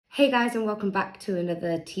Hey guys, and welcome back to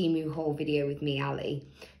another TEMU haul video with me, Ali.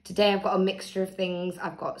 Today I've got a mixture of things.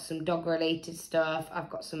 I've got some dog related stuff, I've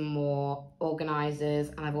got some more organisers,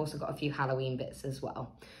 and I've also got a few Halloween bits as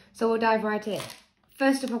well. So we'll dive right in.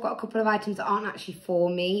 First up, I've got a couple of items that aren't actually for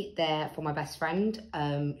me, they're for my best friend.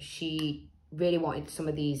 She really wanted some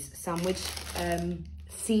of these sandwich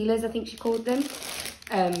sealers, I think she called them,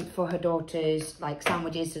 for her daughter's like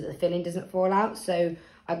sandwiches so that the filling doesn't fall out. So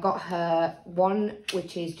I got her one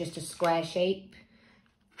which is just a square shape.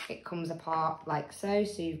 It comes apart like so.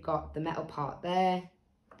 So you've got the metal part there,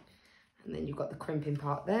 and then you've got the crimping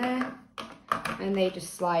part there, and they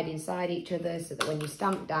just slide inside each other so that when you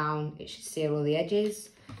stamp down, it should seal all the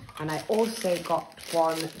edges. And I also got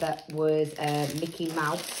one that was a Mickey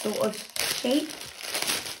Mouse sort of shape.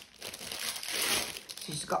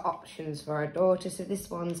 So she's got options for her daughter. So this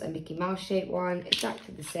one's a Mickey Mouse shaped one,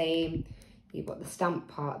 exactly the same. You've got the stamp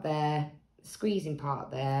part there, the squeezing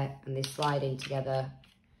part there, and they slide in together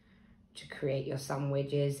to create your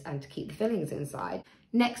sandwiches and to keep the fillings inside.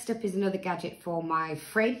 Next up is another gadget for my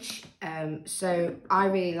fridge. So I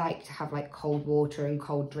really like to have like cold water and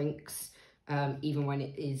cold drinks, even when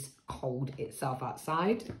it is cold itself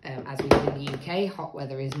outside. As we do in the UK, hot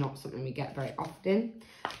weather is not something we get very often.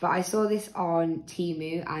 But I saw this on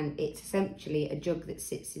TEMU, and it's essentially a jug that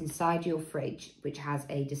sits inside your fridge, which has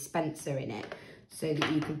a dispenser in it so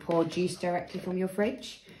that you can pour juice directly from your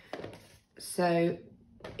fridge. So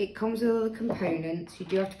it comes with all the components. You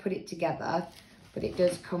do have to put it together, but it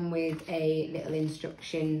does come with a little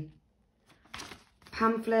instruction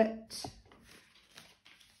pamphlet.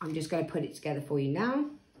 I'm just going to put it together for you now.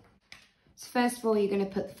 So first of all, you're going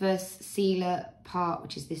to put the first sealer part,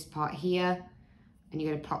 which is this part here, and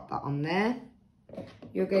you're going to pop that on there.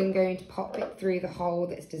 You're going to pop it through the hole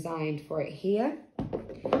that's designed for it here.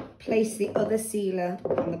 Place the other sealer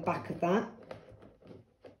on the back of that.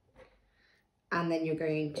 And then you're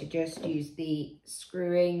going to just use the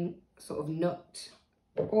screwing sort of nut,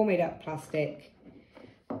 all made out of plastic,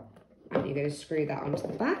 and you're going to screw that onto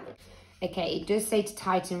the back. Okay, it does say to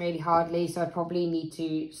tighten really hardly, so I probably need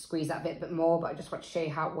to squeeze that a bit more, but I just want to show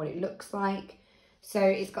you what it looks like. So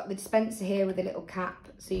it's got the dispenser here with a little cap,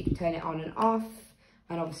 so you can turn it on and off.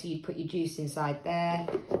 And obviously you put your juice inside there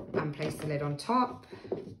and place the lid on top.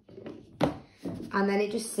 And then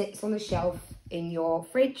it just sits on the shelf in your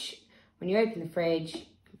fridge. When you open the fridge,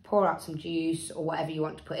 pour out some juice or whatever you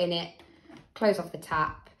want to put in it, close off the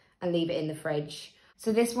tap and leave it in the fridge.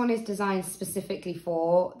 So this one is designed specifically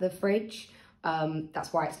for the fridge.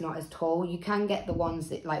 That's why it's not as tall. You can get the ones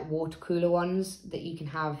that like water cooler ones that you can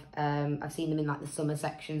have. I've seen them in like the summer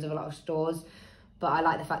sections of a lot of stores, but I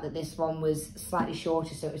like the fact that this one was slightly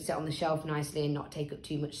shorter so it would sit on the shelf nicely and not take up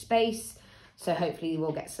too much space. So hopefully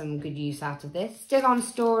we'll get some good use out of this. Still on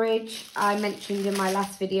storage, I mentioned in my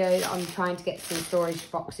last video that I'm trying to get some storage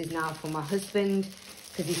boxes now for my husband,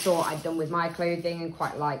 because he saw what I'd done with my clothing and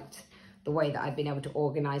quite liked the way that I've been able to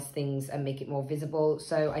organise things and make it more visible.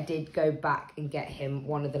 So I did go back and get him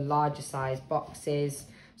one of the larger size boxes.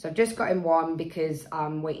 So I've just got him one because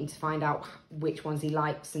I'm waiting to find out which ones he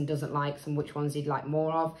likes and doesn't like and which ones he'd like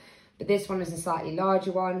more of. But this one is a slightly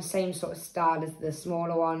larger one, same sort of style as the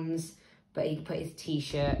smaller ones, but he can put his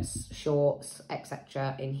t-shirts, shorts,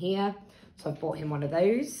 etc. in here. So I've bought him one of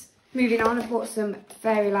those. Moving on, I've bought some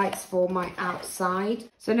fairy lights for my outside.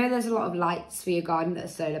 So I know there's a lot of lights for your garden that are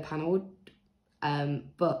solar panelled,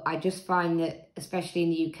 but I just find that, especially in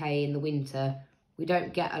the UK in the winter, we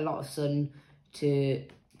don't get a lot of sun to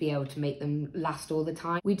be able to make them last all the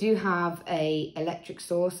time. We do have a electric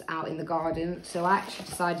source out in the garden, so I actually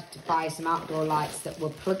decided to buy some outdoor lights that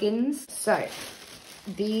were plug-ins. So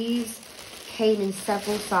these came in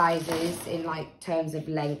several sizes in like terms of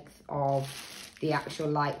length of the actual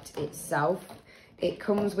light itself. It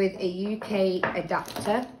comes with a UK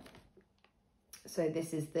adapter. So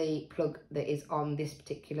this is the plug that is on this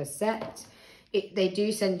particular set. They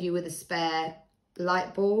do send you with a spare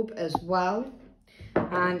light bulb as well.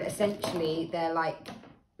 And essentially they're like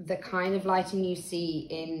the kind of lighting you see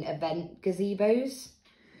in event gazebos.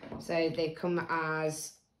 So they come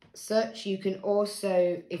as such. You can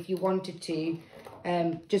also, if you wanted to,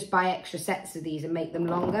 just buy extra sets of these and make them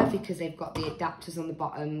longer, because they've got the adapters on the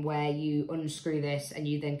bottom where you unscrew this and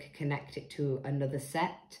you then can connect it to another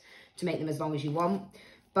set to make them as long as you want.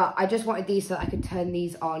 But I just wanted these so that I could turn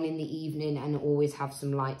these on in the evening and always have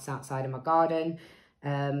some lights outside of my garden.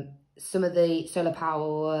 Some of the solar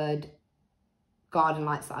powered garden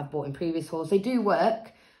lights that I've bought in previous hauls, they do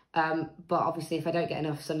work, but obviously if I don't get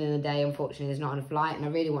enough sun in a day, unfortunately there's not enough light, and I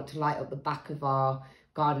really want to light up the back of our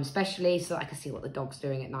garden especially so that I can see what the dog's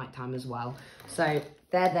doing at night time as well. So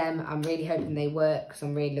they're them. I'm really hoping they work because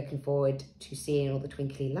I'm really looking forward to seeing all the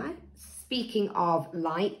twinkly lights. Speaking of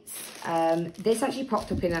lights, this actually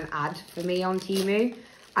popped up in an ad for me on Temu,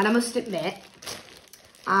 and I must admit,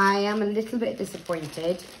 I am a little bit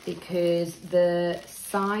disappointed because the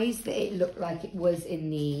size that it looked like it was in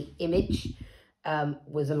the image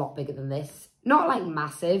was a lot bigger than this. Not like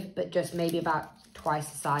massive, but just maybe about twice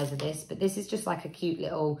the size of this. But this is just like a cute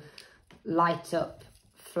little light up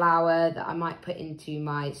flower that I might put into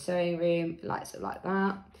my sewing room. It lights up like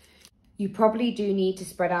that. You probably do need to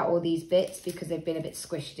spread out all these bits because they've been a bit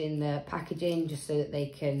squished in the packaging, just so that they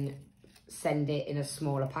can send it in a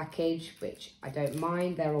smaller package, which I don't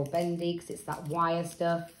mind. They're all bendy because it's that wire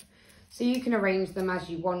stuff. So you can arrange them as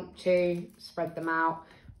you want to, spread them out,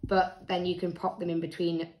 but then you can pop them in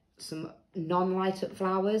between some non-light up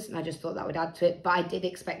flowers, and I just thought that would add to it. But I did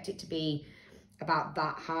expect it to be about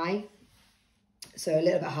that high, so a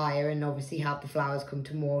little bit higher, and obviously have the flowers come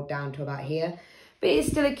to more down to about here. But it's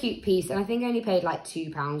still a cute piece, and I think I only paid like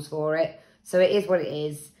 £2 for it, so it is what it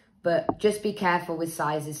is. But just be careful with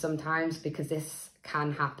sizes sometimes because this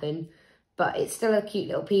can happen. But it's still a cute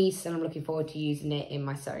little piece, and I'm looking forward to using it in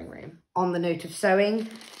my sewing room. On the note of sewing,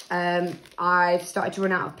 I've started to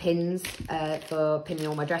run out of pins for pinning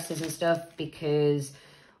all my dresses and stuff, because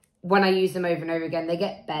when I use them over and over again, they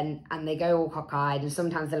get bent and they go all cockeyed, and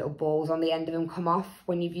sometimes the little balls on the end of them come off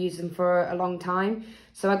when you've used them for a long time.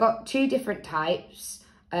 So I got two different types.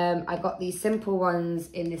 I got these simple ones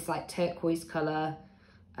in this like turquoise colour,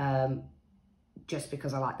 just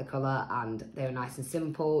because I like the colour and they were nice and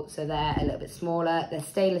simple. So they're a little bit smaller. They're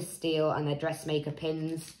stainless steel and they're dressmaker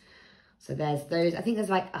pins. So there's those. I think there's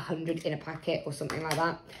like 100 in a packet or something like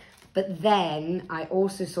that. But then I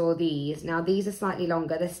also saw these. Now these are slightly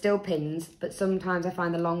longer. They're still pins, but sometimes I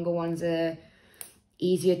find the longer ones are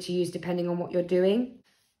easier to use depending on what you're doing.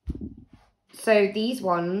 So these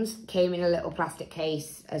ones came in a little plastic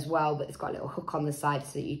case as well, but it's got a little hook on the side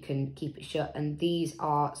so that you can keep it shut. And these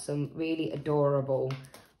are some really adorable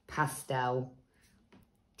pastel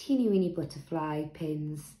teeny weeny butterfly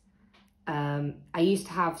pins. I used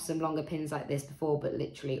to have some longer pins like this before, but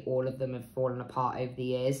literally all of them have fallen apart over the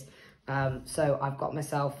years. So I've got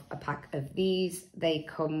myself a pack of these. They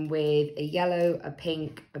come with a yellow, a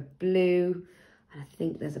pink, a blue, and I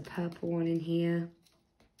think there's a purple one in here.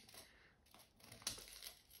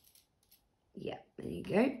 Yeah, there you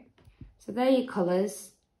go. So they're your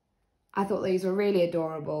colours. I thought these were really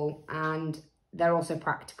adorable, and they're also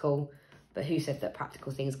practical, but who said that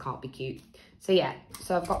practical things can't be cute? So yeah,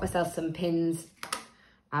 so I've got myself some pins.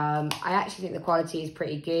 I actually think the quality is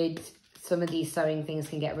pretty good. Some of these sewing things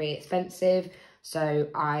can get really expensive, so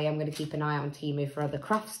I am going to keep an eye on Temu for other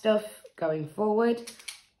craft stuff going forward,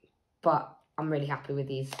 but I'm really happy with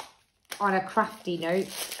these. On a crafty note,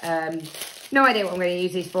 no idea what I'm going to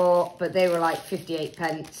use these for, but they were like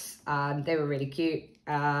 58p and they were really cute.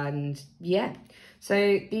 And yeah, so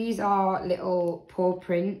these are little paw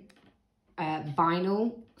print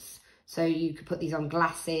vinyls. So you could put these on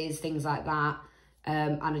glasses, things like that.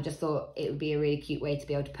 And I just thought it would be a really cute way to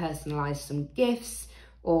be able to personalise some gifts,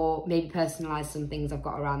 or maybe personalise some things I've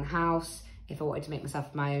got around the house if I wanted to make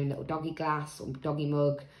myself my own little doggy glass or doggy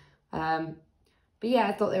mug. But yeah,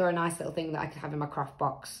 I thought they were a nice little thing that I could have in my craft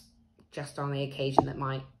box just on the occasion that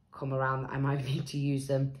might come around that I might need to use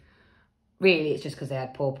them. Really, it's just because they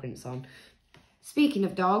had paw prints on. Speaking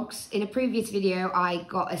of dogs, in a previous video, I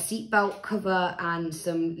got a seatbelt cover and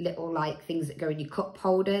some little like things that go in your cup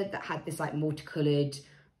holder that had this like multicoloured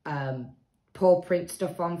paw print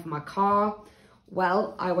stuff on for my car.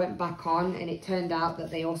 Well, I went back on and it turned out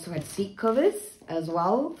that they also had seat covers as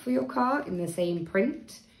well for your car in the same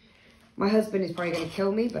print. My husband is probably going to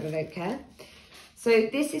kill me, but I don't care. So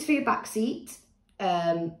this is for your back seat,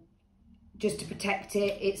 just to protect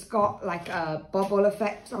it. It's got like a bubble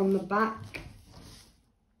effect on the back,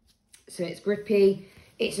 so it's grippy.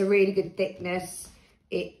 It's a really good thickness.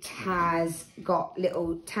 It has got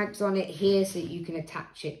little tags on it here so that you can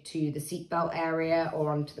attach it to the seatbelt area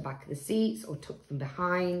or onto the back of the seats or tuck them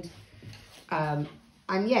behind. And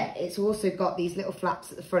yeah, it's also got these little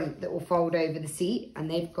flaps at the front that will fold over the seat,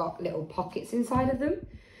 and they've got little pockets inside of them.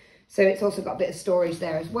 So it's also got a bit of storage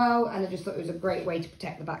there as well. And I just thought it was a great way to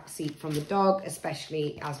protect the back seat from the dog,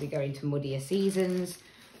 especially as we go into muddier seasons.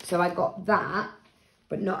 So I got that,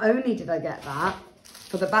 but not only did I get that,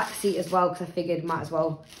 for the back seat as well, because I figured might as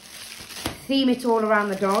well theme it all around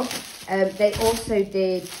the dog. They also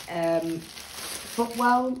did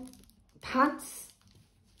footwell pads.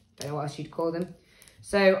 Don't know what else you'd call them.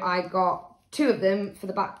 So I got 2 of them for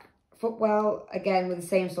the back footwell, again with the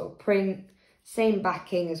same sort of print, same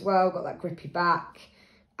backing as well, got that grippy back.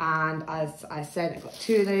 And as I said, I've got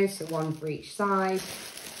 2 of those, so 1 for each side.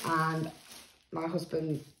 And my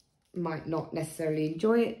husband might not necessarily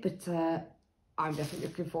enjoy it, but I'm definitely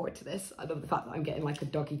looking forward to this. I love the fact that I'm getting like a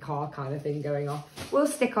doggy car kind of thing going off. We'll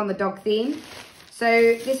stick on the dog theme. So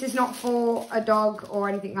this is not for a dog or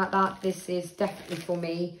anything like that. This is definitely for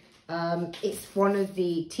me. It's one of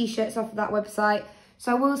the t-shirts off of that website.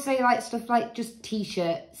 So I will say like stuff like just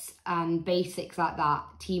t-shirts and basics like that,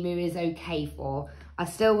 TEMU is okay for. I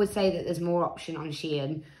still would say that there's more option on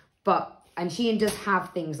Shein, and Shein does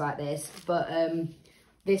have things like this, but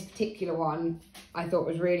this particular one I thought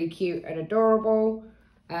was really cute and adorable.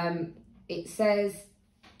 It says,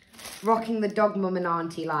 rocking the dog mum and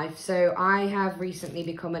auntie life. So I have recently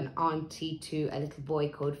become an auntie to a little boy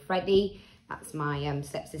called Freddie. That's my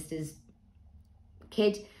stepsister's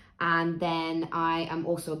kid. And then I am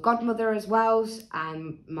also a godmother as well.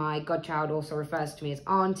 And my godchild also refers to me as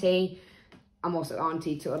auntie. I'm also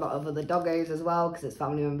auntie to a lot of other doggos as well, because it's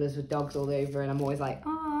family members with dogs all over. And I'm always like,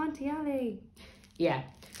 oh, Auntie Ali. Yeah,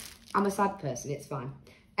 I'm a sad person, it's fine.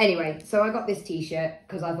 Anyway, so I got this t-shirt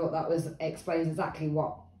because I thought that explains exactly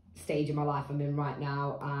what stage of my life I'm in right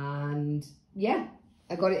now. And yeah,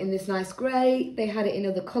 I got it in this nice grey. They had it in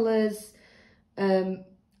other colours.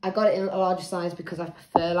 I got it in a larger size because I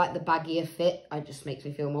prefer like the baggier fit. It just makes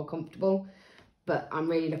me feel more comfortable. But I'm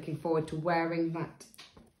really looking forward to wearing that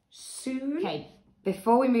soon. Okay,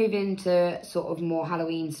 before we move into sort of more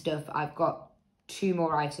Halloween stuff, I've got 2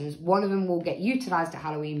 more items. One of them will get utilised at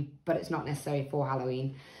Halloween, but it's not necessary for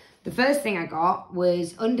Halloween. The first thing I got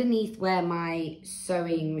was underneath where my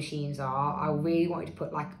sewing machines are. I really wanted to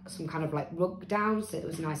put like some kind of like rug down so it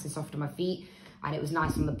was nice and soft on my feet. And it was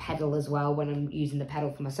nice on the pedal as well when I'm using the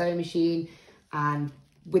pedal for my sewing machine. And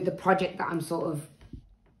with the project that I'm sort of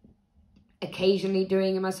occasionally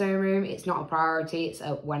doing in my sewing room, it's not a priority. It's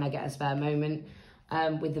when I get a spare moment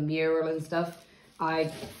with the mural and stuff. I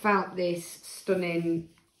found this stunning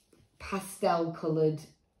pastel coloured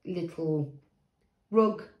little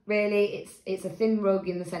rug, really. It's a thin rug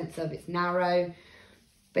in the sense of it's narrow,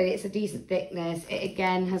 but it's a decent thickness. It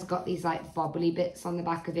again has got these like bobbly bits on the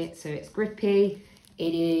back of it, so it's grippy.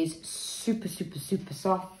 It is super, super, super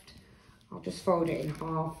soft. I'll just fold it in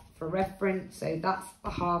half for reference. So that's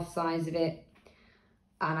the half size of it.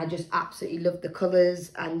 And I just absolutely love the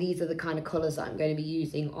colours. And these are the kind of colours that I'm going to be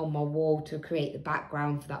using on my wall to create the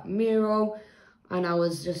background for that mural. And I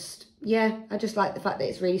was just, yeah, I just like the fact that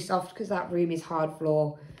it's really soft because that room is hard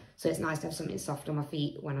floor. So it's nice to have something soft on my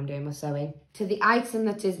feet when I'm doing my sewing. To the item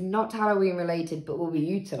that is not Halloween related, but will be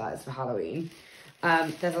utilised for Halloween.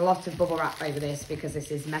 There's a lot of bubble wrap over this because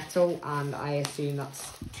this is metal, and I assume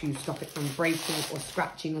that's to stop it from breaking or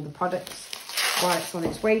scratching other products while it's on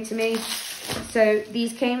its way to me. So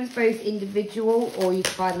these came as both individual, or you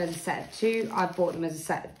can buy them as a set of 2. I bought them as a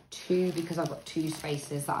set of 2 because I've got 2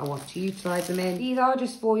 spaces that I want to utilise them in. These are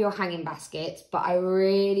just for your hanging baskets, but I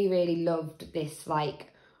really, really loved this like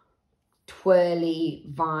twirly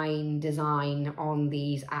vine design on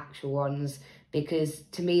these actual ones, because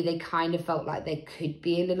to me they kind of felt like they could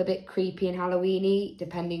be a little bit creepy and Halloweeny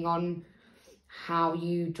depending on how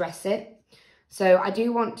you dress it. So I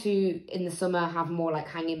do want to in the summer have more like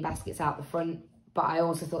hanging baskets out the front, but I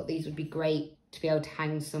also thought these would be great to be able to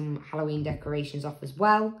hang some Halloween decorations off as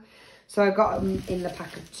well. So I got them in the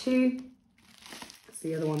pack of 2. That's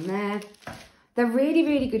the other one there. They're really,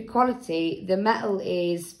 really good quality. The metal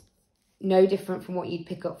is no different from what you'd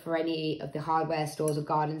pick up for any of the hardware stores or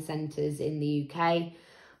garden centres in the UK.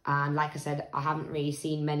 And like I said, I haven't really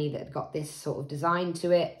seen many that have got this sort of design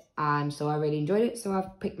to it. And so I really enjoyed it. So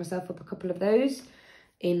I've picked myself up a couple of those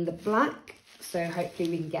in the black. So hopefully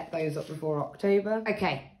we can get those up before October.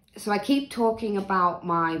 Okay, so I keep talking about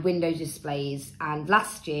my window displays. And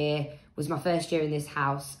last year was my first year in this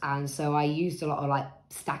house. And so I used a lot of like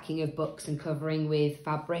stacking of books and covering with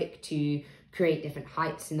fabric to create different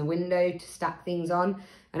heights in the window to stack things on.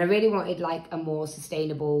 And I really wanted like a more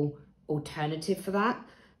sustainable alternative for that.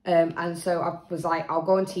 And so I was like, I'll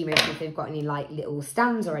go on TEMU if they've got any like little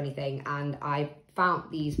stands or anything. And I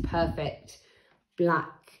found these perfect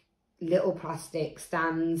black little plastic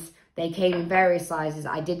stands. They came in various sizes.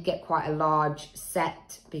 I did get quite a large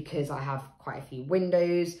set because I have quite a few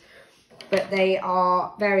windows, but they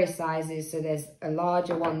are various sizes. So there's a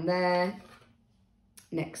larger one there,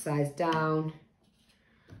 next size down,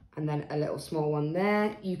 and then a little small one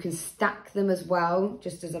there. You can stack them as well,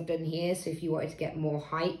 just as I've done here, so if you wanted to get more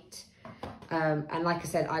height. And like I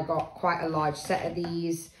said, I got quite a large set of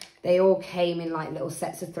these. They all came in like little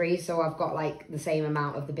sets of 3, so I've got like the same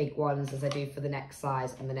amount of the big ones as I do for the next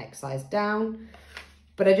size and the next size down.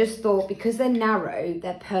 But I just thought because they're narrow,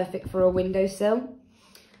 they're perfect for a windowsill.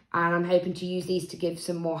 And I'm hoping to use these to give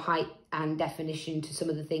some more height and definition to some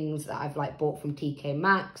of the things that I've like bought from TK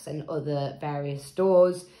Maxx and other various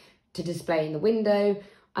stores to display in the window.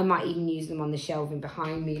 I might even use them on the shelving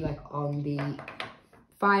behind me, like on the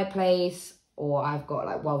fireplace, or I've got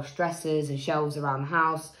like Welsh dressers and shelves around the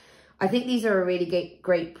house. I think these are a really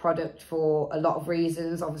great product for a lot of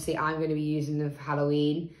reasons. Obviously, I'm going to be using them for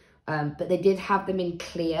Halloween, but they did have them in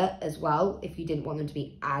clear as well if you didn't want them to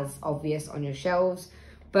be as obvious on your shelves.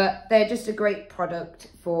 But they're just a great product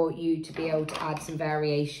for you to be able to add some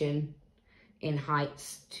variation in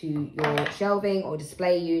heights to your shelving or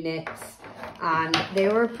display units. And they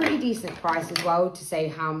were a pretty decent price as well to say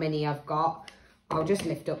how many I've got. I'll just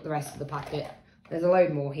lift up the rest of the packet. There's a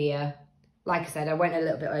load more here. Like I said, I went a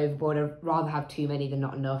little bit overboard. I'd rather have too many than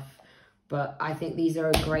not enough. But I think these are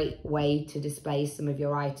a great way to display some of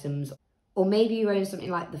your items. Or maybe you own something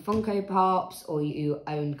like the Funko Pops, or you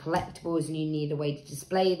own collectibles and you need a way to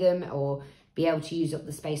display them or be able to use up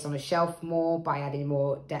the space on a shelf more by adding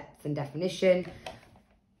more depth and definition.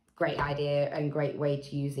 Great idea and great way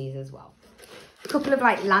to use these as well. A couple of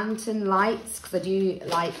like lantern lights, because I do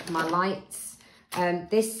like my lights.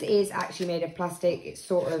 This is actually made of plastic. It's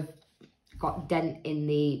sort of got dent in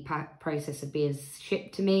the process of being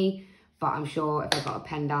shipped to me, but I'm sure if I got a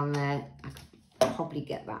pen down there, I could probably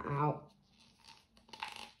get that out.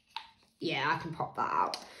 Yeah, I can pop that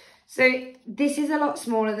out. So this is a lot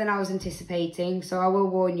smaller than I was anticipating, so I will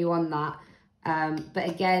warn you on that. But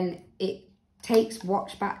again, it takes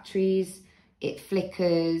watch batteries, it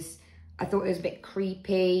flickers. I thought it was a bit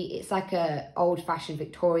creepy. It's like a old-fashioned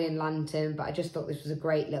Victorian lantern, but I just thought this was a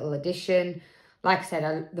great little addition. Like I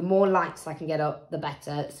said, the more lights I can get up, the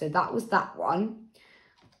better. So that was that one.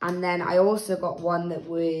 And then I also got one that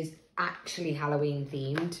was actually Halloween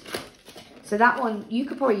themed. So that one, you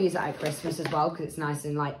could probably use that at Christmas as well, because it's nice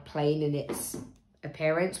and like plain in its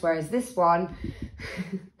appearance. Whereas this one,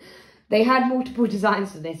 they had multiple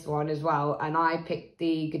designs for this one as well. And I picked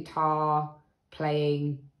the guitar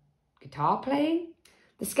playing?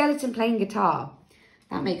 The skeleton playing guitar.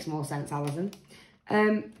 That makes more sense, Alison.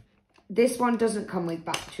 This one doesn't come with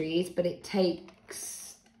batteries, but it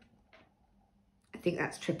takes, I think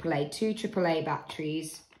that's AAA, 2 AAA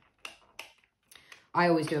batteries. I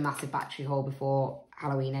always do a massive battery haul before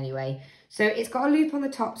Halloween anyway. So it's got a loop on the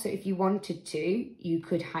top, so if you wanted to, you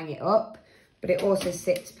could hang it up, but it also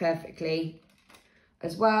sits perfectly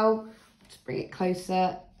as well. Let's bring it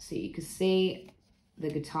closer so you can see the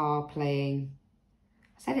guitar playing.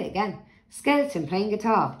 I said it again. Skeleton playing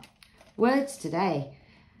guitar. Words today.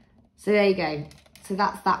 So there you go. So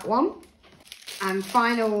that's that one. And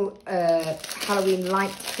final Halloween light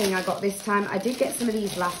thing I got this time. I did get some of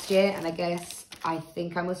these last year, and I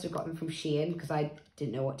think I must have got them from Shein because I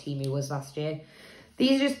didn't know what TEMU was last year.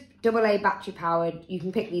 These are just AA battery powered. You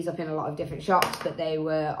can pick these up in a lot of different shops, but they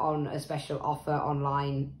were on a special offer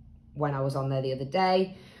online when I was on there the other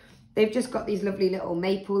day. They've just got these lovely little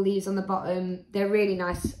maple leaves on the bottom. They're really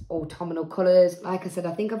nice autumnal colours. Like I said,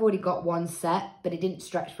 I think I've already got one set, but it didn't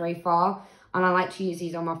stretch very far. And I like to use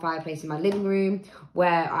these on my fireplace in my living room,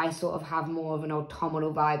 where I sort of have more of an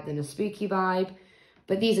autumnal vibe than a spooky vibe.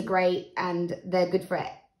 But these are great, and they're good for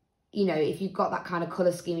it. You know, if you've got that kind of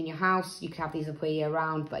colour scheme in your house, you can have these up all year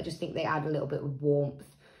round. But I just think they add a little bit of warmth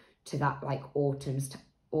to that like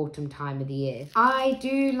autumn time of the year. I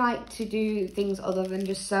do like to do things other than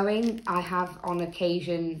just sewing. I have on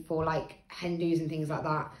occasion for like hen do's and things like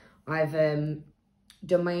that. I've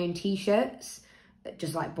done my own t-shirts.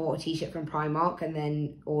 Just like bought a t-shirt from Primark and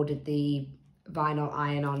then ordered the vinyl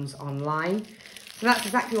iron-ons online. So that's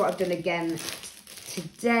exactly what I've done again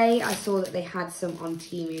today. I saw that they had some on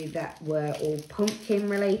TEMU that were all pumpkin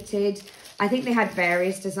related. I think they had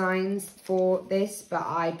various designs for this, but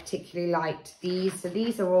I particularly liked these. So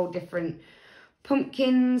these are all different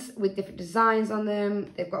pumpkins with different designs on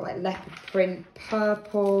them. They've got like leopard print,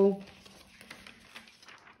 purple.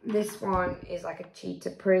 This one is like a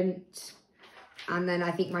cheetah print. And then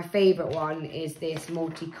I think my favourite one is this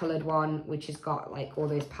multicoloured one, which has got like all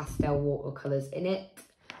those pastel watercolours in it.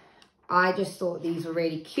 I just thought these were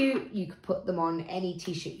really cute. You could put them on any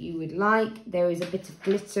t-shirt you would like. There is a bit of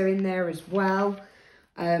glitter in there as well.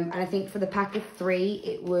 And I think for the pack of 3,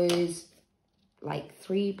 it was like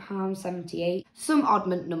 £3.78. Some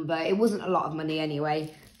oddment number. It wasn't a lot of money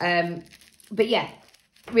anyway. But yeah,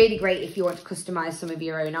 really great if you want to customise some of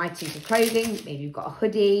your own items of clothing. Maybe you've got a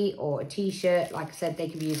hoodie or a t-shirt. Like I said, they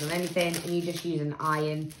can be used on anything. And you just use an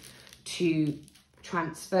iron to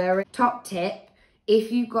transfer it. Top tip.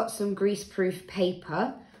 If you've got some grease-proof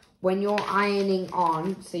paper, when you're ironing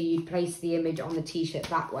on, so you place the image on the t-shirt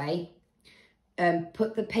that way,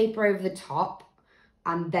 put the paper over the top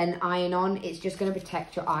and then iron on. It's just going to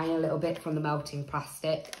protect your iron a little bit from the melting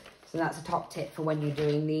plastic. So that's a top tip for when you're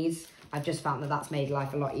doing these. I've just found that that's made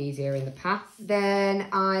life a lot easier in the past. Then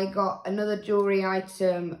I got another jewellery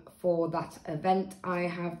item for that event I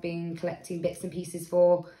have been collecting bits and pieces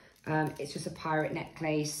for. It's just a pirate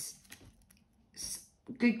necklace.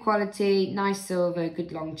 Good quality, nice silver,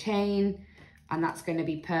 good long chain. And that's going to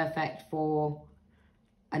be perfect for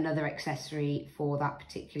another accessory for that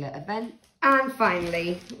particular event. And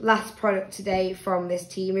finally, last product today from this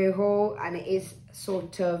TEMU haul, and it is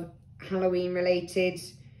sort of Halloween related.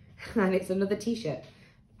 And it's another t-shirt,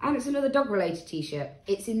 and it's another dog related t-shirt.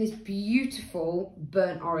 It's in this beautiful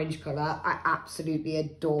burnt orange colour. I absolutely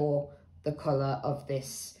adore the colour of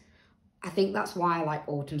this. I think that's why I like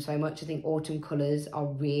autumn so much. I think autumn colours are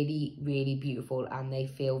really, really beautiful, and they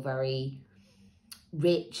feel very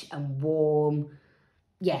rich and warm.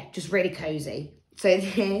 Yeah, just really cozy. So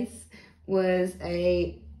this was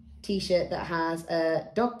a t-shirt that has a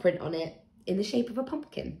dog print on it in the shape of a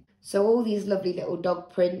pumpkin. So all these lovely little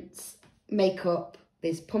dog prints make up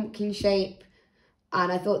this pumpkin shape.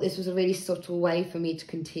 And I thought this was a really subtle way for me to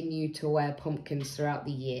continue to wear pumpkins throughout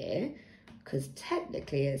the year, because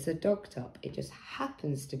technically it's a dog top. It just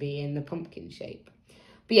happens to be in the pumpkin shape.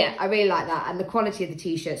 But yeah, I really like that. And the quality of the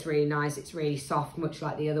t-shirt's really nice. It's really soft, much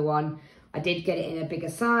like the other one. I did get it in a bigger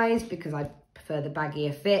size because I prefer the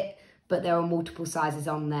baggier fit, but there are multiple sizes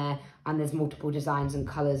on there, and there's multiple designs and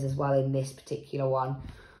colours as well in this particular one.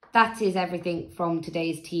 That is everything from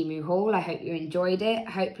today's TEMU haul. I hope you enjoyed it.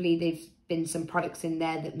 Hopefully there's been some products in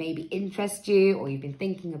there that maybe interest you, or you've been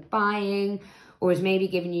thinking of buying, or has maybe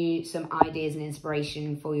given you some ideas and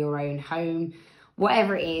inspiration for your own home.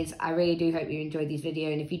 Whatever it is, I really do hope you enjoyed this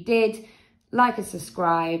video. And if you did, like and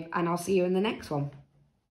subscribe, and I'll see you in the next one.